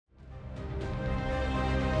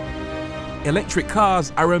Electric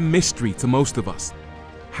cars are a mystery to most of us.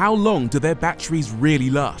 How long do their batteries really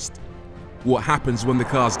last? What happens when the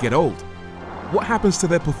cars get old? What happens to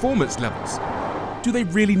their performance levels? Do they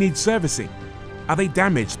really need servicing? Are they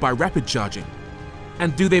damaged by rapid charging?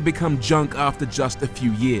 And do they become junk after just a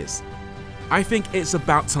few years? I think it's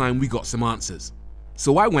about time we got some answers.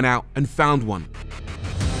 So I went out and found one.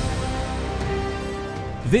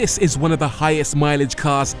 This is one of the highest mileage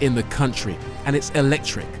cars in the country, and it's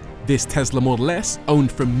electric. This Tesla Model S,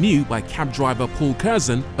 owned from new by cab driver Paul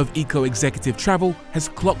Curzon of Eco Executive Travel, has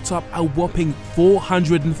clocked up a whopping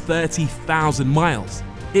 430,000 miles.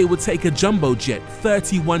 It would take a jumbo jet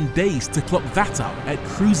 31 days to clock that up at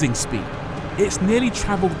cruising speed. It's nearly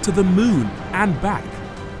traveled to the moon and back,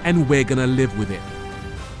 and we're gonna live with it.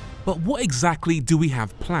 But what exactly do we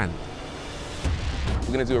have planned?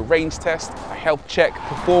 We're going to do a range test, a health check,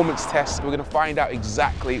 performance test. We're going to find out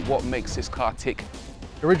exactly what makes this car tick.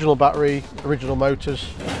 Original battery, original motors.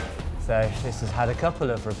 So this has had a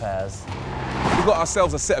couple of repairs. We've got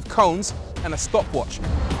ourselves a set of cones and a stopwatch.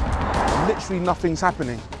 Literally nothing's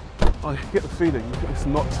happening. I get the feeling it's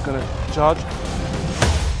not going to charge.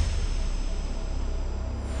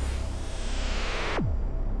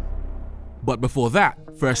 But before that,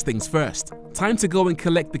 first things first, time to go and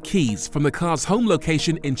collect the keys from the car's home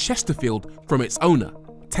location in Chesterfield from its owner,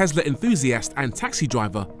 Tesla enthusiast and taxi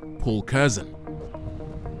driver, Paul Curzon.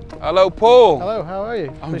 Hello, Paul. Hello, how are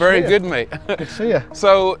you? I'm very good, mate. Good to see you.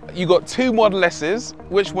 So you got two Model S's.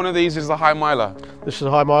 Which one of these is the high miler? This is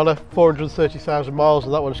a high miler, 430,000 miles,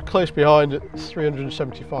 and that one's close behind at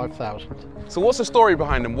 375,000. So what's the story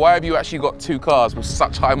behind them? Why have you actually got two cars with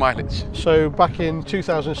such high mileage? So back in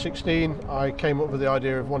 2016, I came up with the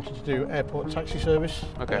idea of wanting to do airport taxi service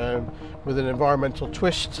with an environmental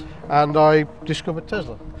twist, and I discovered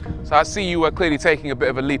Tesla. So I see you were clearly taking a bit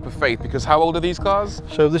of a leap of faith, because how old are these cars?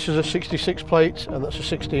 So this is a 66 plate and that's a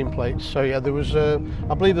 16 plate. So yeah, there was, I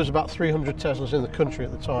believe there was about 300 Teslas in the country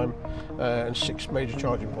at the time and 6 major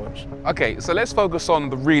charging points. Okay, so let's focus on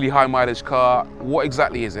the really high mileage car. What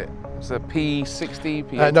exactly is it? It's a P60,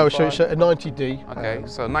 P85? No, so it's a 90D. Okay,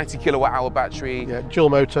 so 90 kilowatt hour battery. Yeah, dual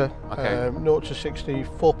motor, okay. 0 to 60,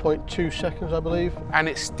 4.2 seconds, I believe. And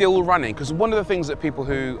it's still running, because one of the things that people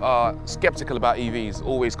who are skeptical about EVs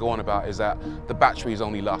always go on about is that the batteries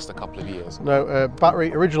only last a couple of years. No,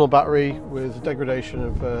 original battery with degradation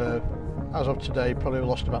of, as of today, probably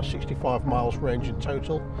lost about 65 miles range in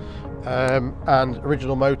total. And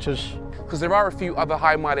original motors. Because there are a few other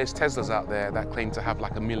high mileage Teslas out there that claim to have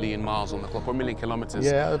like 1 million miles on the clock or 1 million kilometers.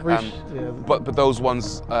 Yeah, but those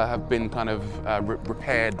ones have been kind of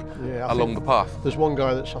repaired along the path. There's one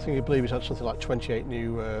guy that's, I believe he's had something like 28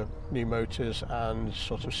 new motors and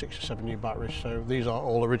sort of 6 or 7 new batteries. So these are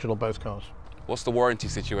all original, both cars. What's the warranty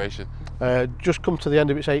situation? Just come to the end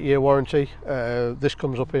of its 8-year warranty. This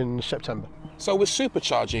comes up in September. So with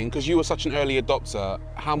supercharging, because you were such an early adopter,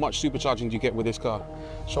 how much supercharging do you get with this car?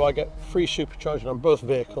 So I get free supercharging on both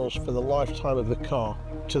vehicles for the lifetime of the car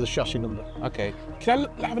to the chassis number. Okay. Can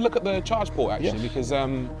I have a look at the charge port actually? Yes. Because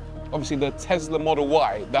obviously the Tesla Model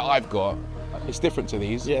Y that I've got, it's different to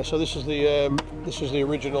these. Yeah, so this is the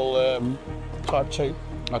original Type 2.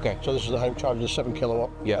 Okay. So this is the home charger, the 7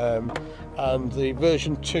 kilowatt. Yeah. And the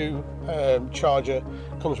version 2 charger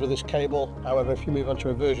comes with this cable. However, if you move on to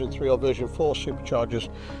a version 3 or version 4 superchargers,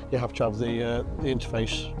 you have to have the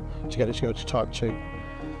interface to get it to go to Type 2.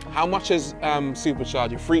 How much has free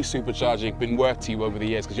supercharging been worth to you over the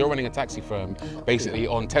years? Because you're running a taxi firm basically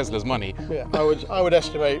on Tesla's money. Yeah, I would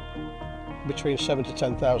estimate between £7,000 to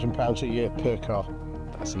 £10,000 a year per car.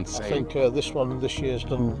 That's insane. I think this year's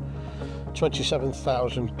done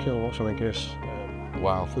 27,000 kilowatts, I think it is.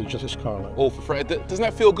 Wow. For just this car alone. All for free. Doesn't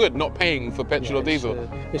that feel good, not paying for petrol or diesel?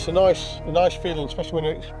 It's a nice feeling, especially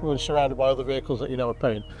when you're surrounded by other vehicles that you know are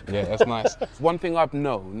paying. Yeah, that's nice. One thing I've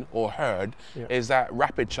known or heard is that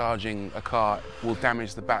rapid charging a car will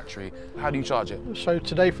damage the battery. How do you charge it? So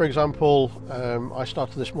today, for example, I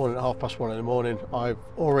started this morning at 1:30 in the morning. I've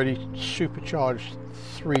already supercharged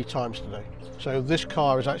 3 times today. So this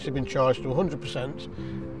car has actually been charged to 100%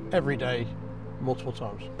 every day, multiple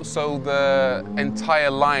times. So the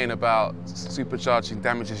entire line about supercharging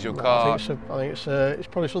damages your car? I think it's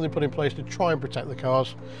probably something put in place to try and protect the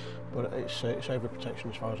cars, but it's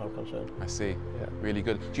overprotection as far as I'm concerned. I see. Yeah. Really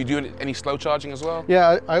good. Do you do any slow charging as well?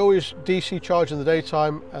 Yeah, I always DC charge in the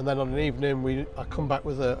daytime, and then on an evening I come back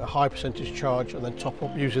with a high percentage charge and then top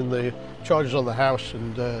up using the chargers on the house,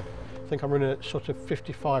 and I think I'm running at sort of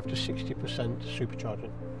 55 to 60%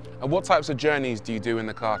 supercharging. And what types of journeys do you do in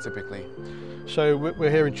the car typically? So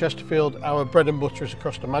we're here in Chesterfield. Our bread and butter is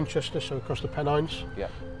across to Manchester, so across the Pennines,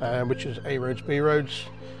 which is A roads, B roads.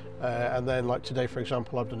 And then like today, for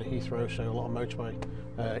example, I've done a Heathrow, so a lot of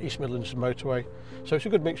motorway, East Midlands motorway. So it's a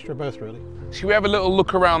good mixture of both, really. Should we have a little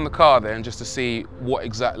look around the car then, just to see what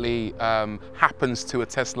exactly happens to a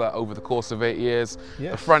Tesla over the course of 8 years?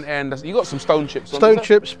 Yes. The front end, you got some stone chips on Stone there?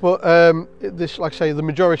 chips, but this, like I say, the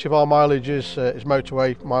majority of our mileage is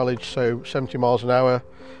motorway mileage, so 70 miles an hour.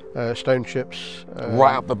 Stone chips.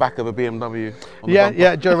 Right up the back of a BMW.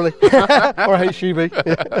 Yeah, generally. Or a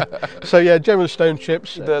HUV. So yeah, generally stone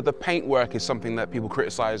chips. The paintwork is something that people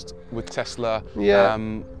criticised with Tesla,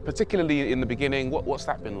 particularly in the beginning. What's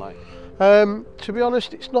that been like? To be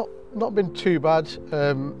honest, it's not been too bad.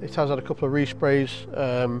 It has had a couple of resprays,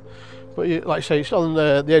 but like I say, it's on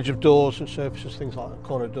the edge of doors and surfaces, things like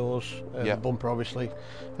corner doors, the bumper obviously.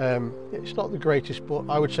 It's not the greatest, but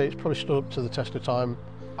I would say it's probably stood up to the test of time.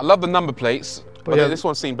 I love the number plates, but yeah, this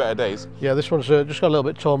one's seen better days. Yeah, this one's just got a little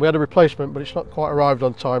bit torn. We had a replacement, but it's not quite arrived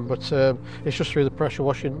on time, but it's just through the pressure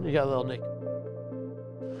washing, you get a little nick.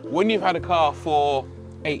 When you've had a car for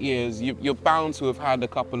 8 years, you're bound to have had a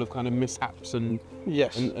couple of kind of mishaps and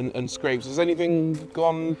scrapes. Has anything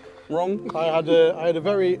gone wrong? I had a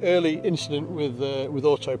very early incident with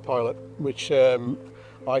Autopilot, which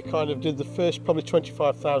I kind of did the first probably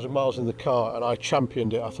 25,000 miles in the car, and I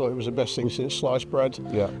championed it. I thought it was the best thing since sliced bread.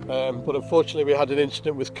 Yeah. But unfortunately, we had an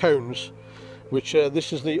incident with cones, which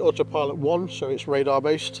this is the Autopilot 1, so it's radar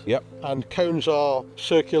based. Yep. And cones are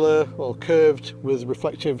circular or curved with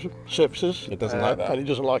reflective surfaces. It doesn't like that. And it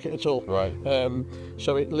doesn't like it at all. Right.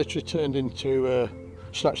 So it literally turned into,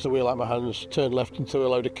 snatched the wheel out of my hands, turned left into a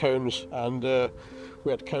load of cones, and we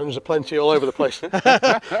had cones aplenty all over the place. Did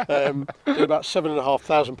about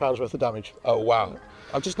 £7,500 worth of damage. Oh wow.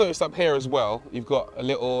 I've just noticed up here as well, you've got a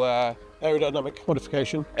little aerodynamic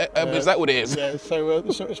modification. Is that what it is? Yeah, so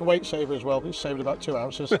it's a weight saver as well. It's saved about 2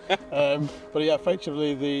 ounces. But yeah,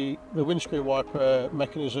 effectively the windscreen wiper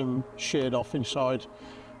mechanism sheared off inside,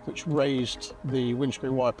 which raised the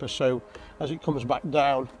windscreen wiper. So as it comes back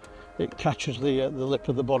down, it catches the lip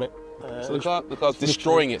of the bonnet. So the car's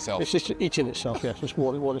destroying itself? It's just eating itself, yeah. It's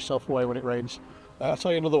worn itself away when it rains. I'll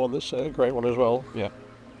tell you another one that's a great one as well. Yeah.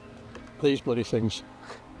 These bloody things.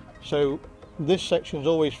 So this section's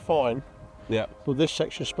always fine. Yeah. But this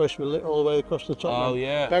section's supposed to be lit all the way across the top. Oh,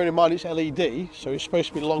 yeah. Bearing in mind it's LED, so it's supposed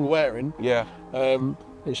to be long wearing. Yeah.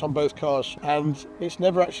 It's on both cars, and it's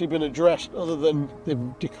never actually been addressed other than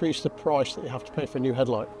they've decreased the price that you have to pay for a new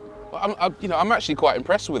headlight. I'm actually quite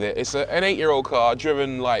impressed with it. It's an 8-year-old car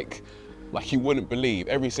driven like you wouldn't believe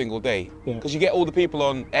every single day. Because you get all the people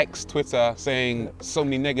on X, Twitter saying so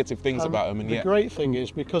many negative things about them. And the great thing is,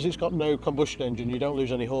 because it's got no combustion engine, you don't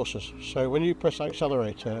lose any horses. So when you press the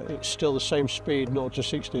accelerator, it's still the same speed 0 to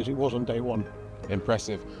 60 as it was on day one.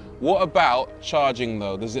 Impressive. What about charging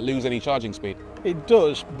though? Does it lose any charging speed? It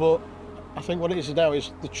does, but I think what it is now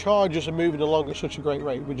is the chargers are moving along at such a great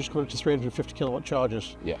rate. We're just coming up to 350 kilowatt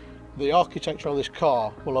chargers. Yeah. The architecture on this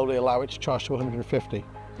car will only allow it to charge to 150.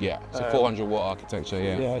 Yeah, so 400 watt architecture,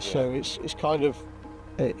 yeah. Yeah, so it's kind of,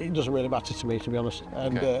 it doesn't really matter to me, to be honest.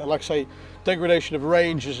 And like I say, degradation of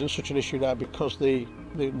range isn't such an issue now because the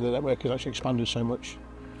network has actually expanded so much.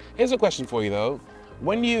 Here's a question for you though.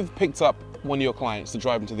 When you've picked up one of your clients to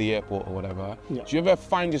drive them to the airport or whatever, do you ever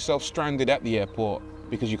find yourself stranded at the airport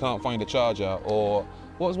because you can't find a charger, or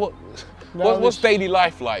what's daily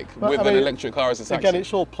life like with an electric car as a taxi? Again,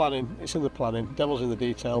 it's all planning. It's in the planning. Devil's in the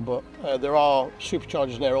detail. But there are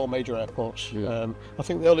superchargers near all major airports. I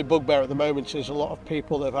think the only bugbear at the moment is a lot of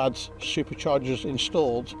people that have had superchargers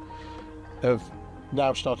installed have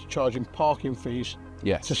now started charging parking fees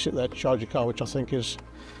to sit there to charge your car, which I think it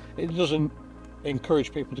doesn't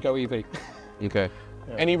encourage people to go EV. Okay.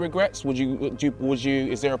 Any regrets?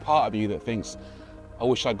 Is there a part of you that thinks, I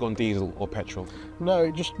wish I'd gone diesel or petrol? No,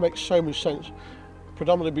 it just makes so much sense,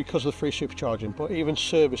 predominantly because of the free supercharging, but even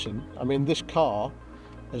servicing. I mean, this car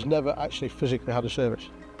has never actually physically had a service.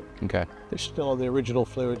 Okay. It's still on the original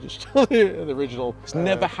fluid, it's still the original. It's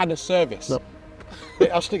never had a service? No.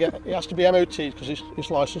 It has to be MOT'd because it's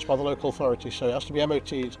licensed by the local authority, so it has to be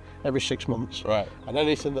MOT'd every 6 months. Right. And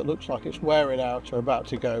anything that looks like it's wearing out or about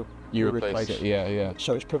to go, you replace it. Yeah.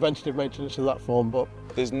 So it's preventative maintenance in that form, but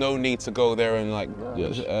there's no need to go there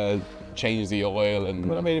and change the oil and.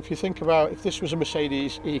 But I mean, if you think about, if this was a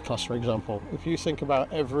Mercedes E-Class, for example, if you think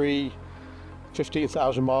about every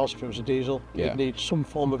 15,000 miles, if it was a diesel, you'd need some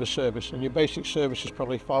form of a service, and your basic service is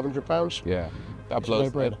probably £500. Yeah, that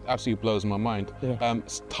absolutely blows my mind. Yeah.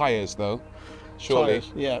 Tyres though, surely.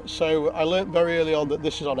 Tyres, yeah. So I learnt very early on that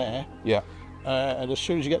this is on air. Yeah. And as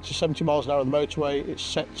soon as you get to 70 miles an hour on the motorway, it's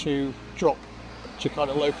set to drop to kind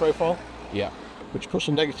of low profile. Yeah. which puts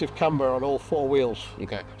a negative camber on all 4 wheels.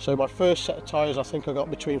 Okay. So my first set of tyres, I think I got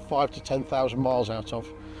between 5 to 10,000 miles out of.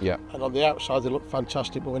 Yeah. And on the outside they look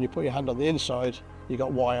fantastic, but when you put your hand on the inside, you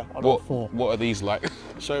got wire on all 4. What are these like?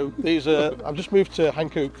 So these are, I've just moved to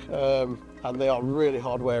Hankook, and they are really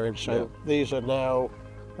hard wearing. So these are now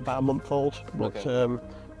about a month old, but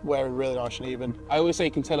wearing really nice and even. I always say you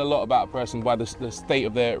can tell a lot about a person by the state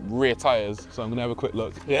of their rear tyres, so I'm going to have a quick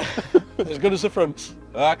look. Yeah, as good as the fronts.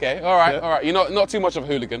 Okay, all right. You're not too much of a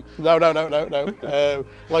hooligan. No.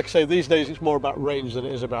 Like I say, these days it's more about range than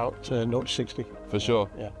it is about 0 to 60. For sure.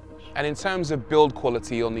 Yeah. And in terms of build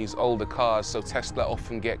quality on these older cars, so Tesla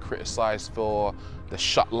often get criticised for the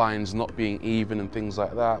shut lines not being even and things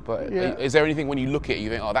like that, but is there anything when you look at it you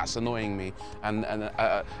think, oh, that's annoying me, and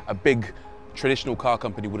a big traditional car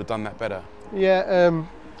company would have done that better? Yeah,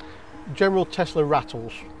 general Tesla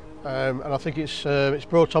rattles, and I think it's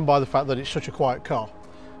brought on by the fact that it's such a quiet car.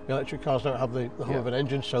 The electric cars don't have the hum of an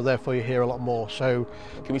engine, so therefore you hear a lot more. So,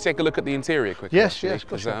 can we take a look at the interior quickly? Yes,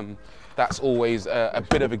 because that's always a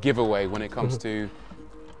bit of a giveaway when it comes to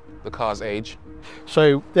the car's age.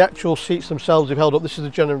 So the actual seats themselves have held up. This is the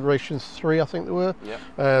generation 3, I think they were.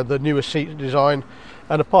 Yeah. The newer seat design,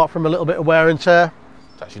 and apart from a little bit of wear and tear,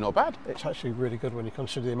 it's actually not bad. It's actually really good when you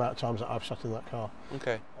consider the amount of times that I've sat in that car.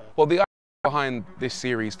 Okay. Well, the idea behind this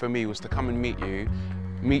series for me was to come and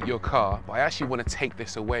meet your car, but I actually want to take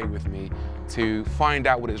this away with me to find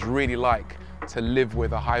out what it's really like to live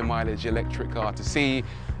with a high mileage electric car, to see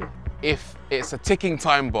if it's a ticking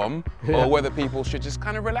time bomb or whether people should just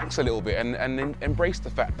kind of relax a little bit and embrace the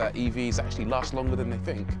fact that EVs actually last longer than they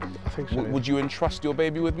think. I think so. Would you entrust your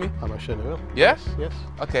baby with me? I certainly will. Yeah? Yes.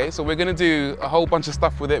 Okay, so we're going to do a whole bunch of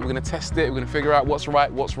stuff with it. We're going to test it. We're going to figure out what's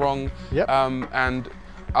right, what's wrong. Yep. And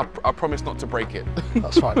I promise not to break it.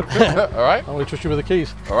 That's fine. All right? I'll trust you with the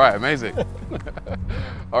keys. All right, amazing.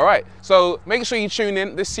 All right, so make sure you tune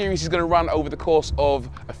in. This series is going to run over the course of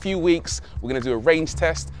a few weeks. We're going to do a range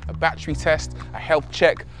test, a battery test, a health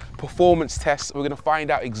check, performance test. We're going to find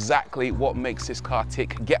out exactly what makes this car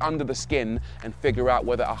tick, get under the skin, and figure out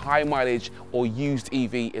whether a high mileage or used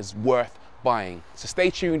EV is worth buying. So stay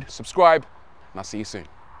tuned, subscribe, and I'll see you soon.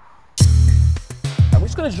 I'm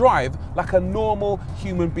just going to drive like a normal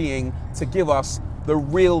human being to give us the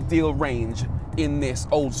real deal range in this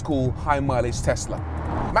old school high mileage Tesla.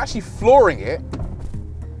 I'm actually flooring it,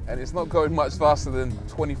 and it's not going much faster than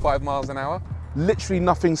 25 miles an hour. Literally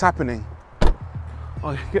nothing's happening.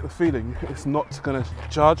 I get the feeling it's not going to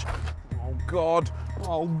charge. Oh God,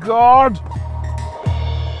 oh God.